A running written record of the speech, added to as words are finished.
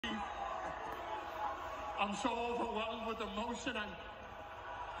I'm so overwhelmed with emotion.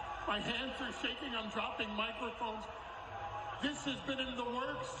 My hands are shaking. I'm dropping microphones. This has been in the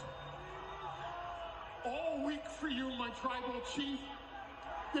works all week for you, my tribal chief.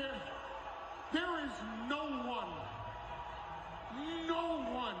 There is no one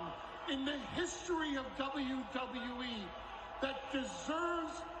in the history of WWE that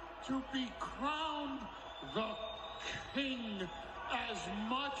deserves to be crowned the king as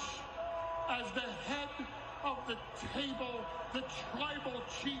much as the head of the table, the tribal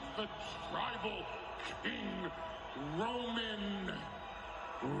chief, the tribal king, Roman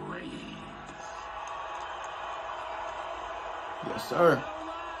Reigns. Yes, sir.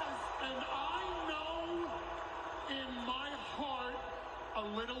 And I know in my heart, a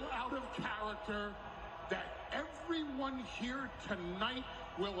little out of character, that everyone here tonight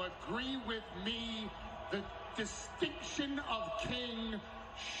will agree with me. The distinction of king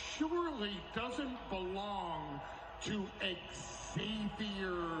surely doesn't belong to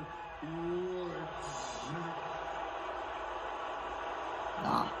Xavier Woods.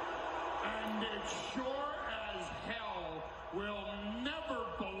 Nah. And it sure as hell will never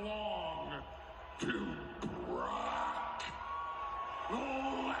belong to Brock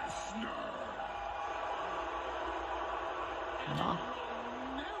Lesnar. Nah. It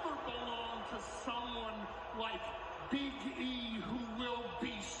will never belong to someone like Big E, who will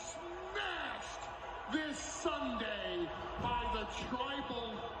be smashed this Sunday by the tribal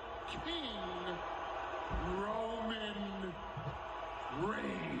king, Roman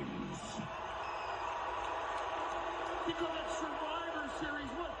Reigns. Because at Survivor Series,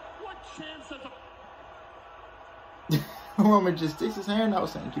 what chance has a... Roman just sticks his hand out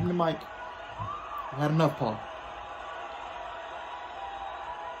saying, give me the mic. I had enough, Paul.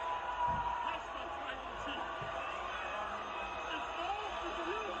 That's my tribal chief. It's all for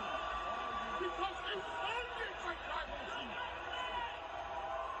you. Because you earned it, my tribal chief.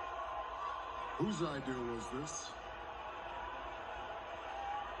 Whose idea was this?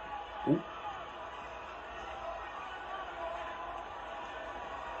 Ooh.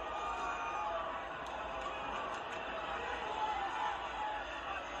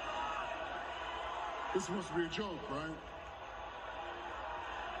 This must be a joke, right?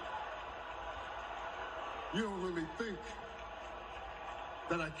 You don't really think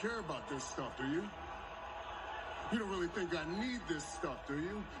that I care about this stuff, do you? You don't really think I need this stuff, do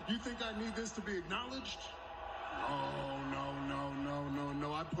you? You think I need this to be acknowledged? Oh, no.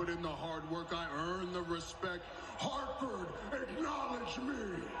 I put in the hard work. I earned the respect. Hartford, acknowledge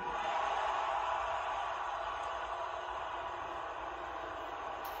me.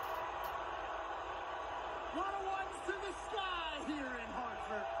 One-on-ones to the sky here in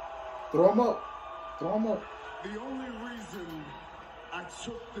Hartford. Throw him up. Throw him up. The only reason I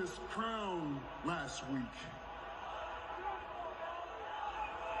took this crown last week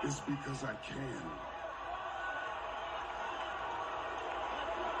is because I can.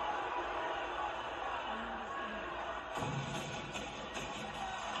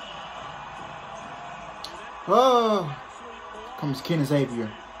 Oh, comes King Xavier.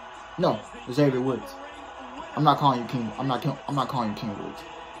 No, Xavier Woods. I'm not calling you King. I'm not calling you King Woods.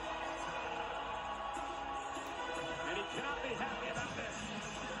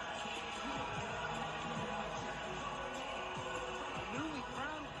 Newly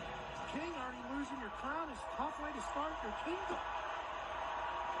crowned king, already losing your crown is a tough way to start your kingdom.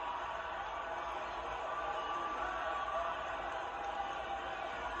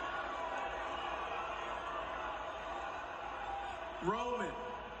 Roman,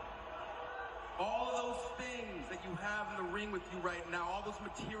 all of those things that you have in the ring with you right now, all those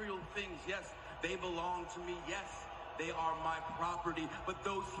material things, yes, they belong to me. Yes, they are my property, but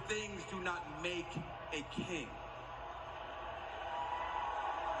those things do not make a king.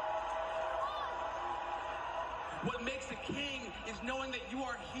 What makes a king is knowing that you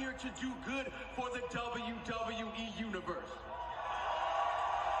are here to do good for the WWE Universe.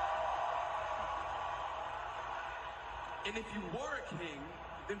 And if you were a king,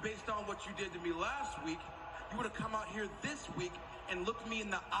 then based on what you did to me last week, you would have come out here this week and looked me in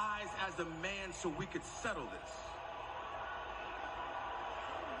the eyes as a man so we could settle this.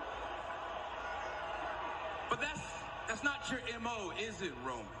 But that's not your MO, is it,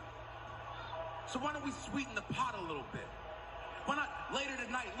 Roman? So why don't we sweeten the pot a little bit? Why not later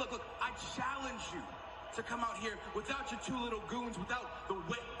tonight, look, I challenge you to come out here without your two little goons, without the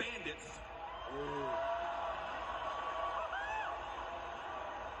wet bandits.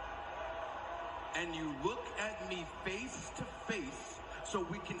 And you look at me face to face so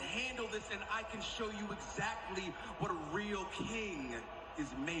we can handle this and I can show you exactly what a real king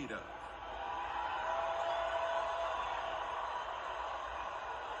is made of.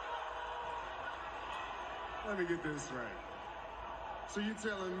 let me get this right. So you're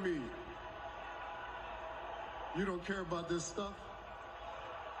telling me you don't care about this stuff?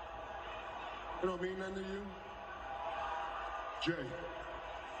 It don't mean nothing to you? Jay.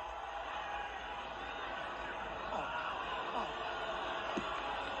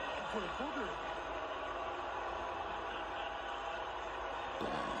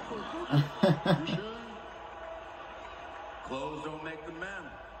 You sure? Clothes don't make the man.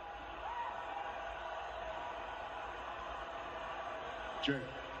 Jay.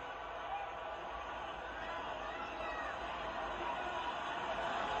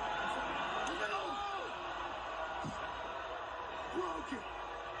 Broken.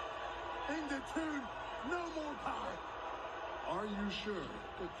 In the tune, no more power. Are you sure?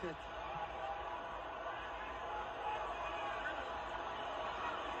 Good kick.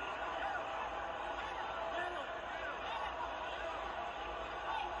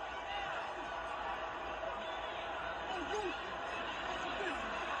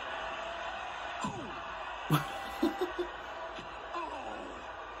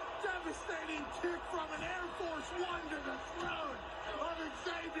 Devastating kick from an Air Force One to the throat of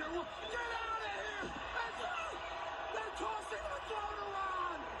Xavier. Get out of here! They're tossing the throne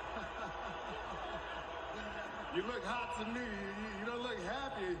around! You look hot to me. You don't look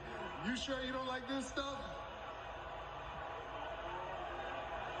happy. You sure you don't like this stuff?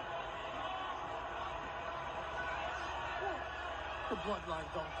 The bloodline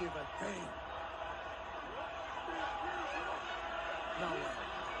don't give a damn. No way.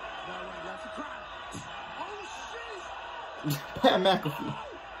 No way. That's a crime. Oh, shit! Pat McAfee.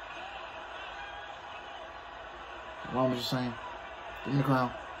 What was you saying? Give me the crown.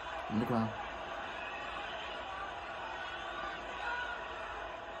 Give me the crown.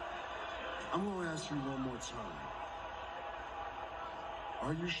 I'm going to ask you one more time.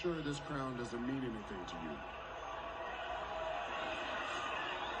 Are you sure this crown doesn't mean anything to you?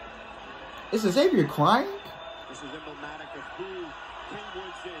 Is Xavier crying? This is emblematic of who King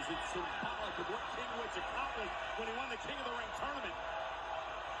Woods is. It's symbolic of what King Woods accomplished when he won the King of the Ring tournament.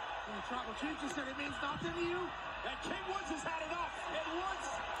 And the tribal chief just said it means nothing to you? And King Woods has had enough. And Woods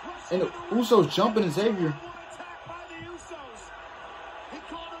rushed And the into Usos jumping Xavier. attack by the Usos. He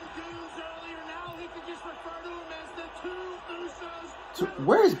called them goons earlier. Now he can just refer to them as the two Usos. So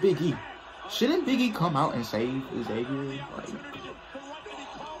where is Big E? Shouldn't Big E come out and save Xavier? Like,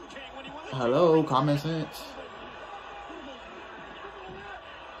 hello, common sense.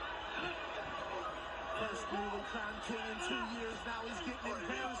 First newly crowned king in 2 years. Now he's getting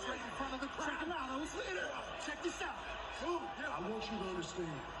embarrassed right in front of the crowd. Check this out. I want you to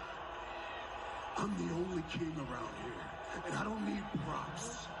understand. I'm the only king around here. And I don't need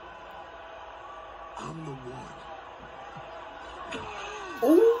props. I'm the one.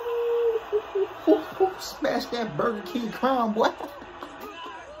 Ooh, smash that Burger King crown, boy.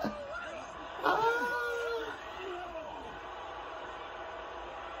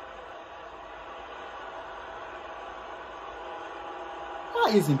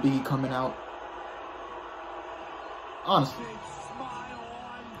 Why isn't Big E coming out? Honestly.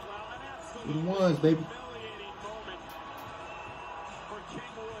 We the ones, baby.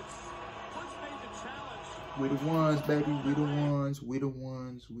 We the ones, baby. We the ones. We the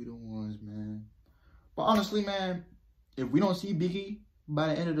ones. We the ones, man. But honestly, man, if we don't see Big E by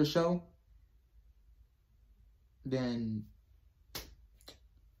the end of the show, then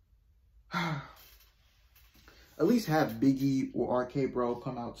at least have Big E or RK Bro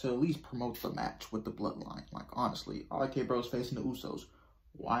come out to at least promote the match with the Bloodline. Like, honestly, RK Bro's facing the Usos.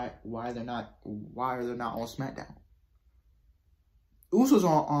 Why are they not on Smackdown? Usos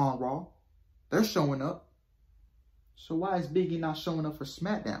are on Raw. They're showing up. So why is Big E not showing up for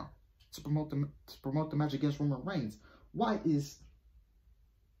Smackdown to promote the match against Roman Reigns? Why is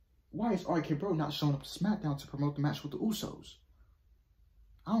RK Bro not showing up to Smackdown to promote the match with the Usos?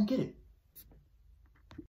 I don't get it.